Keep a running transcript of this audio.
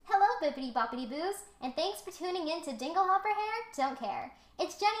bippity boppity boos, and thanks for tuning in to Dinglehopper Hair Don't Care.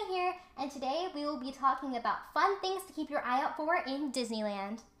 It's Jenny here, and today we will be talking about fun things to keep your eye out for in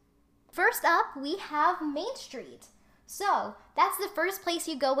Disneyland. First up, we have Main Street. So, that's the first place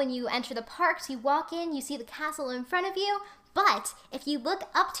you go when you enter the parks. You walk in, you see the castle in front of you, but if you look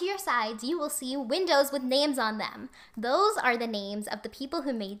up to your sides, you will see windows with names on them. Those are the names of the people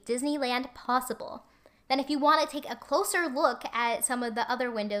who made Disneyland possible. Then if you want to take a closer look at some of the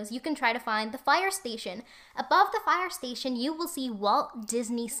other windows, you can try to find the fire station. Above the fire station, you will see Walt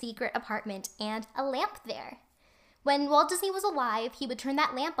Disney's secret apartment and a lamp there. When Walt Disney was alive, he would turn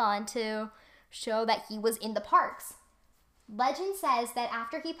that lamp on to show that he was in the parks. Legend says that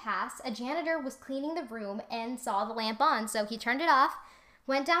after he passed, a janitor was cleaning the room and saw the lamp on, so he turned it off,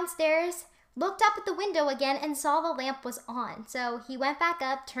 went downstairs, looked up at the window again, and saw the lamp was on. So he went back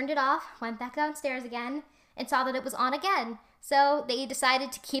up, turned it off, went back downstairs again, and saw that it was on again. So they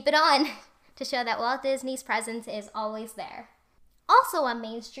decided to keep it on to show that Walt Disney's presence is always there. Also on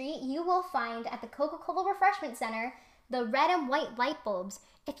Main Street, you will find at the Coca-Cola Refreshment Center the red and white light bulbs.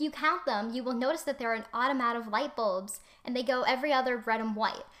 If you count them, you will notice that there are an odd amount of light bulbs, and they go every other red and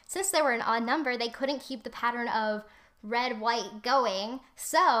white. Since they were an odd number, they couldn't keep the pattern of red, white going.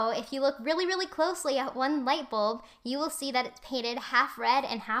 So if you look really, really closely at one light bulb, you will see that it's painted half red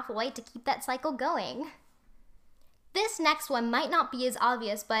and half white to keep that cycle going. This next one might not be as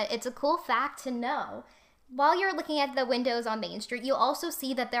obvious, but it's a cool fact to know. While you're looking at the windows on Main Street, you'll also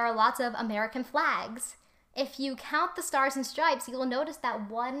see that there are lots of American flags. If you count the stars and stripes, you'll notice that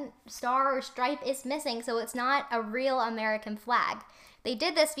one star or stripe is missing, so it's not a real American flag. They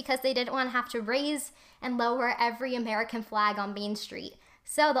did this because they didn't want to have to raise and lower every American flag on Main Street.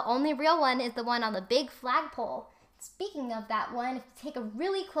 So the only real one is the one on the big flagpole. Speaking of that one, if you take a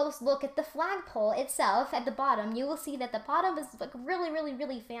really close look at the flagpole itself at the bottom, you will see that the bottom is like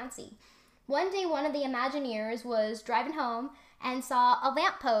really fancy. One day, one of the Imagineers was driving home and saw a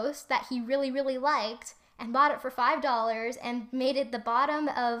lamppost that he really liked and bought it for $5 and made it the bottom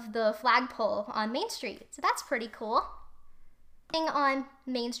of the flagpole on Main Street. So that's pretty cool. Thing on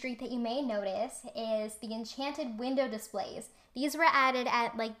Main Street that you may notice is the enchanted window displays. These were added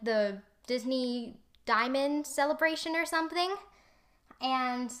at like the Disney Diamond celebration or something,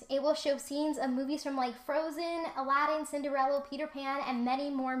 and it will show scenes of movies from like Frozen, Aladdin, Cinderella, Peter Pan, and many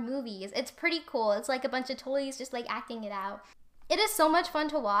more movies. It's pretty cool. It's like a bunch of toys just like acting it out. It is so much fun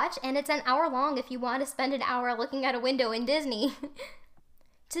to watch, and it's an hour long if you want to spend an hour looking at a window in Disney.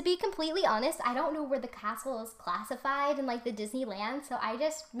 To be completely honest, I don't know where the castle is classified in like the Disneyland, so I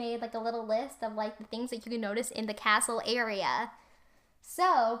just made like a little list of like the things that you can notice in the castle area.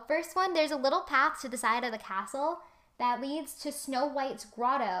 So, first one, there's a little path to the side of the castle that leads to Snow White's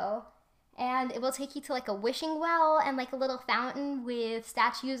grotto, and it will take you to like a wishing well and like a little fountain with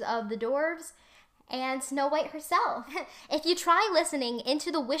statues of the dwarves and Snow White herself. If you try listening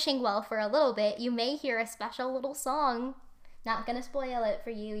into the wishing well for a little bit, you may hear a special little song. Not gonna spoil it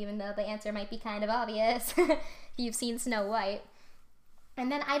for you, even though the answer might be kind of obvious if you've seen Snow White.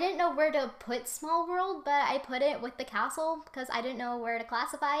 And then I didn't know where to put Small World, but I put it with the castle because I didn't know where to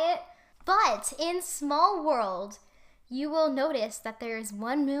classify it. But in Small World, you will notice that there's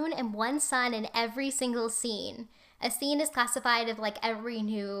one moon and one sun in every single scene. A scene is classified of like every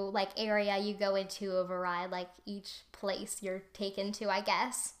new like area you go into of a ride, like each place you're taken to, I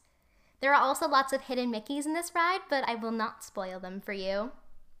guess. There are also lots of hidden Mickeys in this ride, but I will not spoil them for you.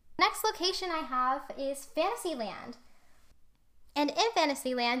 Next location I have is Fantasyland. And in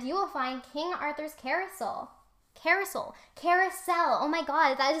Fantasyland, you will find King Arthur's Carousel. Carousel. Oh my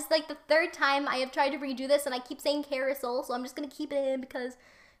god, that is like the third time I have tried to redo this and I keep saying carousel, so I'm just gonna keep it in because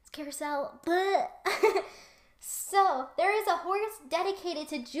it's carousel. So, there is a horse dedicated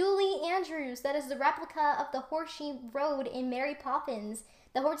to Julie Andrews that is the replica of the horse she rode in Mary Poppins.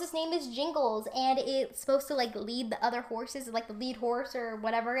 The horse's name is Jingles, and it's supposed to like lead the other horses, like the lead horse or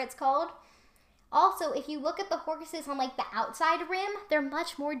whatever it's called. Also, if you look at the horses on like the outside rim, they're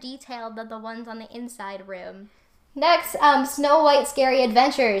much more detailed than the ones on the inside rim. Next, Snow White Scary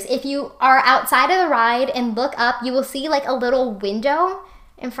Adventures. If you are outside of the ride and look up, you will see like a little window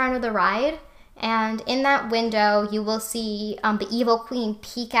in front of the ride. And in that window, you will see the evil queen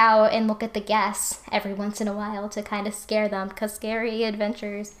peek out and look at the guests every once in a while to kind of scare them, because scary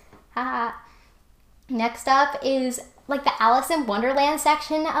adventures. Haha. Next up is like the Alice in Wonderland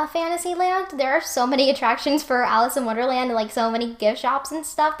section of Fantasyland. There are so many attractions for Alice in Wonderland and like so many gift shops and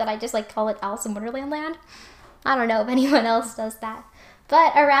stuff that I just like call it Alice in Wonderland Land. I don't know if anyone else does that.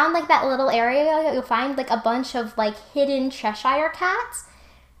 But around like that little area, you'll find like a bunch of like hidden Cheshire cats.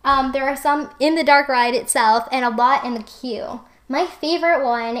 There are some in the dark ride itself and a lot in the queue. My favorite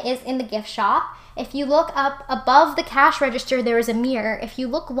one is in the gift shop. If you look up above the cash register, there is a mirror. If you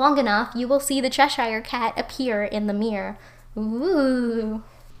look long enough, you will see the Cheshire Cat appear in the mirror. Ooh.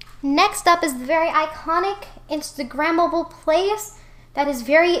 Next up is the very iconic, Instagrammable place that is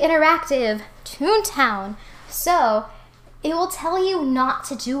very interactive, Toontown. So, it will tell you not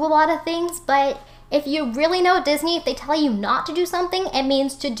to do a lot of things, but if you really know Disney, if they tell you not to do something, it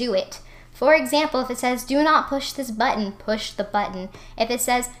means to do it. For example, if it says, do not push this button, push the button. If it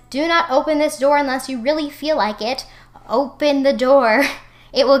says, do not open this door unless you really feel like it, open the door.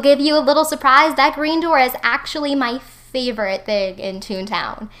 It will give you a little surprise. That green door is actually my favorite thing in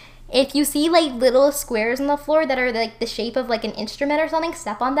Toontown. If you see like little squares on the floor that are like the shape of like an instrument or something,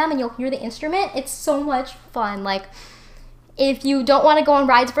 step on them and you'll hear the instrument. It's so much fun. Like, if you don't want to go on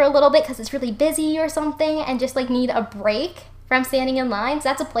rides for a little bit because it's really busy or something and just like need a break from standing in lines,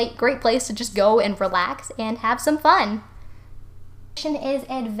 that's a great place to just go and relax and have some fun. Is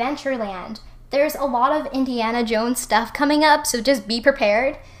Adventureland. There's a lot of Indiana Jones stuff coming up, so just be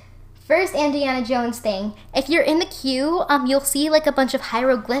prepared. First Indiana Jones thing, if you're in the queue, you'll see like a bunch of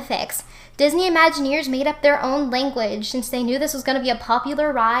hieroglyphics. Disney Imagineers made up their own language since they knew this was going to be a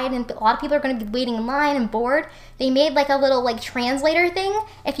popular ride and a lot of people are going to be waiting in line and bored. They made like a little like translator thing.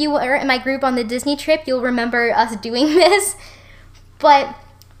 If you were in my group on the Disney trip, you'll remember us doing this. But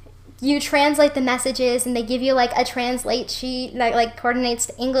you translate the messages and they give you like a translate sheet that like coordinates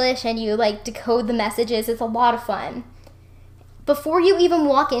to English and you like decode the messages. It's a lot of fun. Before you even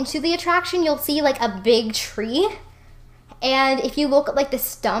walk into the attraction, you'll see like a big tree. And if you look at like the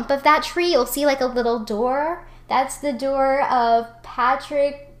stump of that tree, you'll see like a little door. That's the door of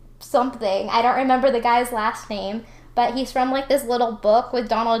Patrick something. I don't remember the guy's last name, but he's from like this little book with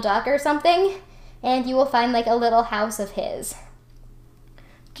Donald Duck or something. And you will find like a little house of his.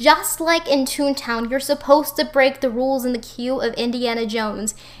 Just like in Toontown, you're supposed to break the rules in the queue of Indiana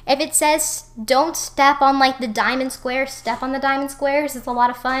Jones. If it says don't step on like the diamond squares, step on the diamond squares. It's a lot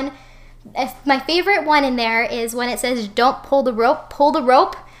of fun. My favorite one in there is when it says don't pull the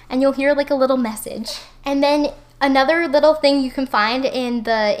rope, and you'll hear like a little message. And then another little thing you can find in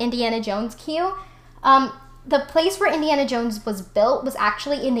the Indiana Jones queue, the place where Indiana Jones was built was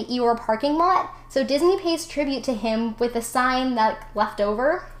actually in the Eeyore parking lot, so Disney pays tribute to him with a sign that left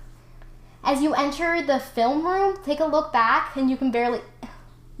over. As you enter the film room, take a look back and you can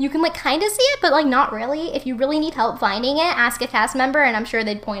like kind of see it, but like not really. If you really need help finding it, ask a cast member and I'm sure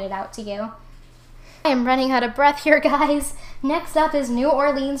they'd point it out to you. I am running out of breath here, guys. Next up is New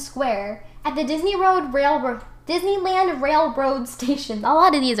Orleans Square. At the Disneyland Railroad Station, a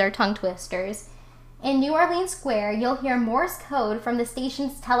lot of these are tongue twisters. In New Orleans Square, you'll hear Morse code from the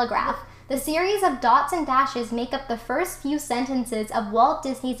station's telegraph. The series of dots and dashes make up the first few sentences of Walt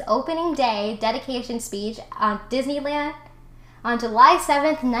Disney's opening day dedication speech on Disneyland on July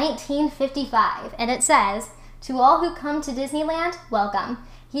 7th, 1955. And it says, "To all who come to Disneyland, welcome.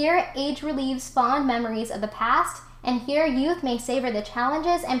 Here, age relieves fond memories of the past, and here youth may savor the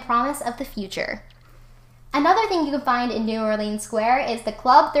challenges and promise of the future." Another thing you can find in New Orleans Square is the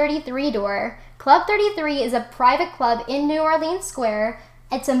Club 33 door. Club 33 is a private club in New Orleans Square.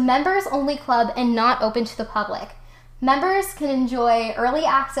 It's a members-only club and not open to the public. Members can enjoy early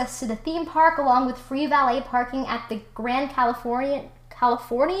access to the theme park along with free valet parking at the Grand Californian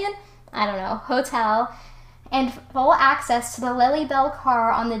Hotel and full access to the Lily Bell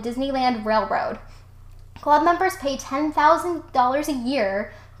car on the Disneyland Railroad. Club members pay $10,000 a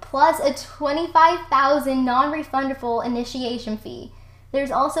year plus a $25,000 non-refundable initiation fee. There's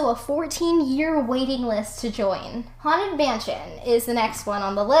also a 14-year waiting list to join. Haunted Mansion is the next one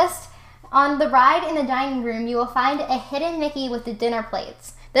on the list. On the ride in the dining room, you will find a hidden Mickey with the dinner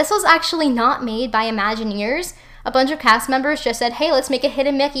plates. This was actually not made by Imagineers. A bunch of cast members just said, hey, let's make a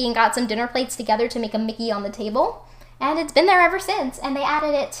hidden Mickey, and got some dinner plates together to make a Mickey on the table. And it's been there ever since, and they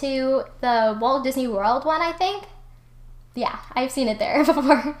added it to the Walt Disney World one, I think. Yeah, I've seen it there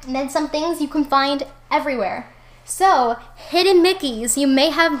before. And then some things you can find everywhere. So, hidden Mickeys. You may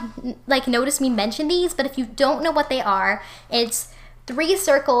have like noticed me mention these, but if you don't know what they are, it's 3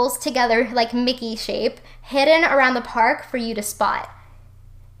 circles together like Mickey shape, hidden around the park for you to spot.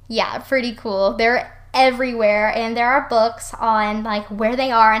 Yeah, pretty cool. They're everywhere, and there are books on like where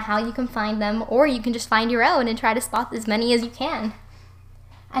they are and how you can find them, or you can just find your own and try to spot as many as you can.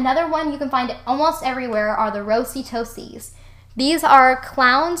 Another one you can find almost everywhere are the Roasty Toasties. These are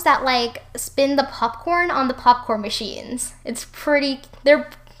clowns that like spin the popcorn on the popcorn machines. They're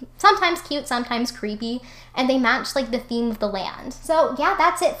sometimes cute, sometimes creepy, and they match like the theme of the land. So yeah,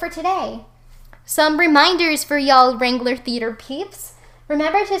 that's it for today. Some reminders for y'all Wrangler Theater peeps.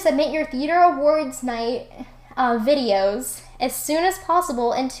 Remember to submit your Theater Awards Night videos as soon as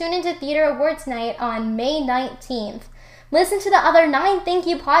possible and tune into Theater Awards Night on May 19th. Listen to the other 9 Thank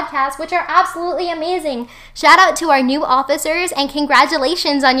You podcasts, which are absolutely amazing. Shout out to our new officers and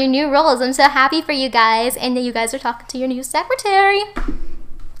congratulations on your new roles. I'm so happy for you guys, and that you guys are talking to your new secretary.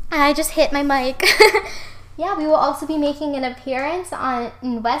 I just hit my mic. Yeah, we will also be making an appearance on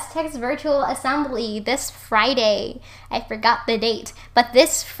West Tech's Virtual Assembly this Friday. I forgot the date, but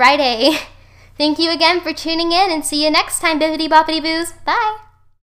this Friday. Thank you again for tuning in, and see you next time, Bibbidi Boppity Boos. Bye!